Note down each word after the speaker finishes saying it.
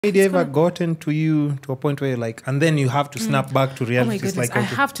media ever gotten to you to a point where you're like, and then you have to snap back to reality? Oh my goodness, I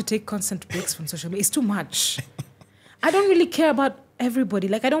have to take constant breaks from social media. It's too much. I don't really care about everybody.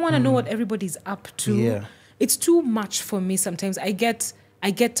 Like, I don't want to know what everybody's up to. Yeah. It's too much for me sometimes. I get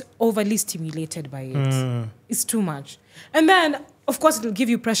overly stimulated by it. It's too much. And then, of course, it'll give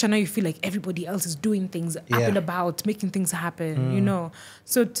you pressure. Now you feel like everybody else is doing things up and about, making things happen, you know.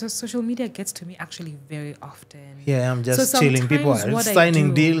 So social media gets to me actually very often. Yeah, I'm just chilling. People are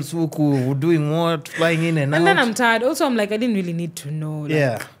signing deals, who doing what, flying in and out. And then I'm tired. Also, I'm like, I didn't really need to know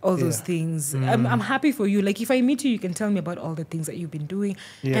all those things. I'm happy for you. Like, if I meet you, you can tell me about all the things that you've been doing.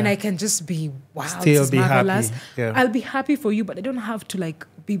 Yeah. And I can just be, wow, still be marvelous. Happy. Yeah. I'll be happy for you, but I don't have to, like,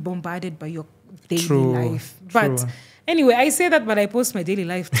 be bombarded by your daily life. But anyway, I say that, but I post my daily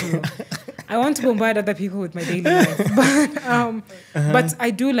life too. I want to bombard other people with my daily life. But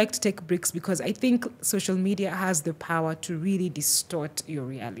I do like to take breaks because I think social media has the power to really distort your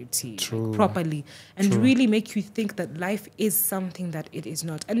reality properly and really make you think that life is something that it is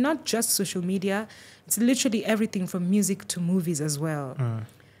not. And not just social media. It's literally everything from music to movies as well.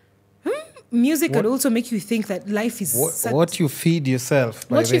 Music can also make you think that life is... What you feed yourself.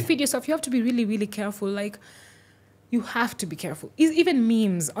 What you feed yourself. You have to be really, really careful. Like... You have to be careful. Even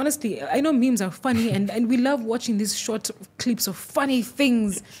memes. Honestly, I know memes are funny and we love watching these short clips of funny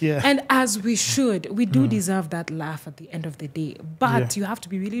things. Yeah. And as we should, we do deserve that laugh at the end of the day. But you have to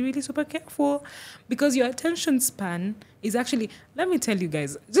be really, really super careful because your attention span is actually, let me tell you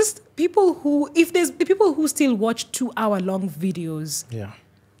guys, just people who, if there's the people who still watch 2-hour-long videos,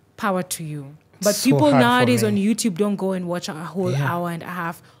 power to you. But so people nowadays on YouTube don't go and watch a whole hour and a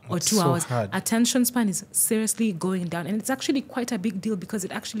half or 2 hours. So attention span is seriously going down. And it's actually quite a big deal because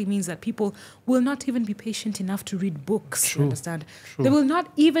it actually means that people will not even be patient enough to read books, you understand? They will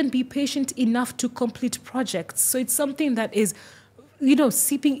not even be patient enough to complete projects. So it's something that is, you know,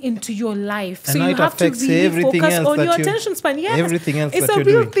 seeping into your life. And so you have to really focus on your attention span. Yes, everything else it's a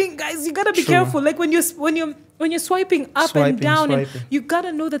real thing, guys. You gotta be careful. Like when you're swiping up and down, and you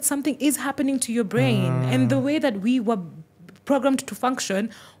gotta know that something is happening to your brain. And the way that we were programmed to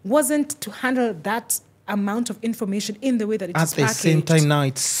function wasn't to handle that amount of information in the way that it is packaged. At the same time now,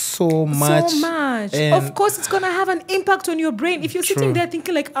 it's so much. So much. Of course, it's going to have an impact on your brain. If you're sitting there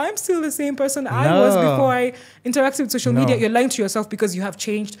thinking like, I'm still the same person I was before I interacted with social media, you're lying to yourself because you have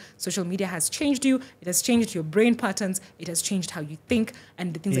changed. Social media has changed you. It has changed your brain patterns. It has changed how you think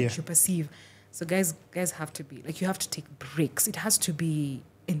and the things that you perceive. So guys have to be, like, you have to take breaks. It has to be,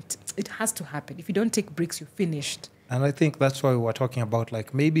 it has to happen. If you don't take breaks, you're finished. And I think that's why we were talking about,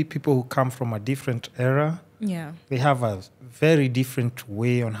 like, maybe people who come from a different era, they have a very different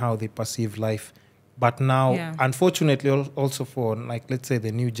way on how they perceive life. But now, unfortunately, also for, like, let's say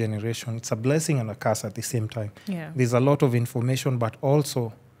the new generation, it's a blessing and a curse at the same time. Yeah. There's a lot of information, but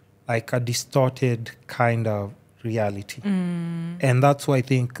also, like, a distorted kind of reality. And that's why I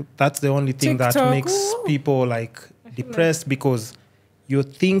think that's the only thing TikTok, that makes people, like, depressed because you're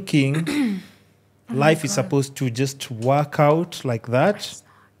thinking... Life is supposed to just work out like that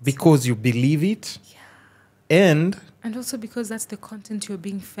because you believe it. Yeah. And also because that's the content you're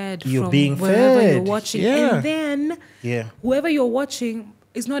being fed from wherever you're watching. Yeah. And then whoever you're watching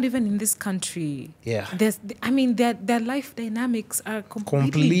is not even in this country. Yeah. Their life dynamics are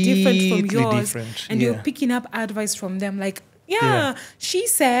completely different from yours. And you're picking up advice from them like, she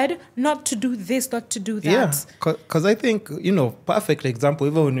said not to do this, not to do that. Yeah, because I think, you know, perfect example,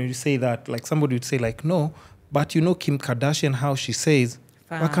 even when you say that, like somebody would say like, no, but you know Kim Kardashian, how she says,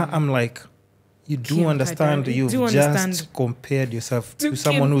 I'm like, you do understand, you've just compared yourself to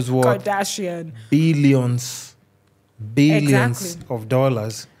someone who's worth billions of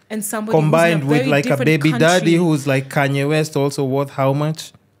dollars. And somebody combined with like a baby daddy who's like Kanye West, also worth how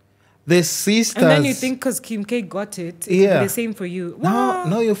much? The sisters. And then you think because Kim K got it, it'll be the same for you.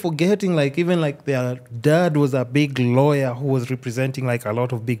 No, you're forgetting like even like their dad was a big lawyer who was representing like a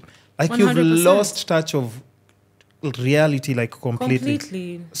lot of big... Like 100%. You've lost touch of reality like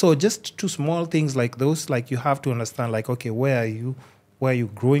completely. So just two small things like those, like you have to understand like, okay, where are you? Where are you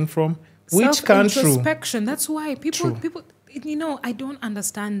growing from? Which country? Self-introspection. That's why people, you know, I don't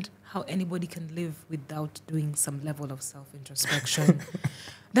understand how anybody can live without doing some level of self-introspection.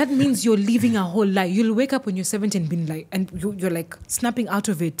 That means you're living a whole life. You'll wake up when you're 70 and being like, and you're like snapping out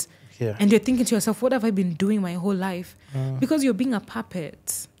of it. Yeah. And you're thinking to yourself, what have I been doing my whole life? Because you're being a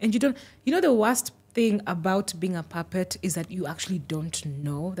puppet. And you know the worst thing about being a puppet is that you actually don't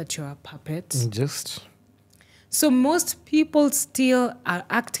know that you're a puppet. So most people still are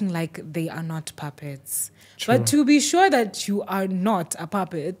acting like they are not puppets. True. But to be sure that you are not a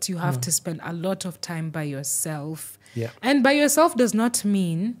puppet, you have to spend a lot of time by yourself Yeah. And by yourself does not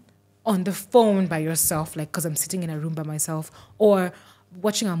mean on the phone by yourself, like because I'm sitting in a room by myself or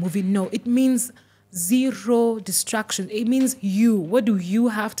watching a movie. No, it means zero distraction. It means you. What do you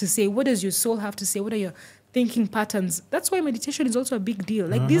have to say? What does your soul have to say? What are your thinking patterns? That's why meditation is also a big deal.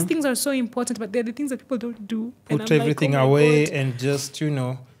 Like these things are so important, but they're the things that people don't do. Put everything away and just,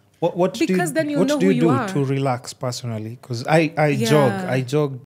 what do you do to relax personally? Because I jog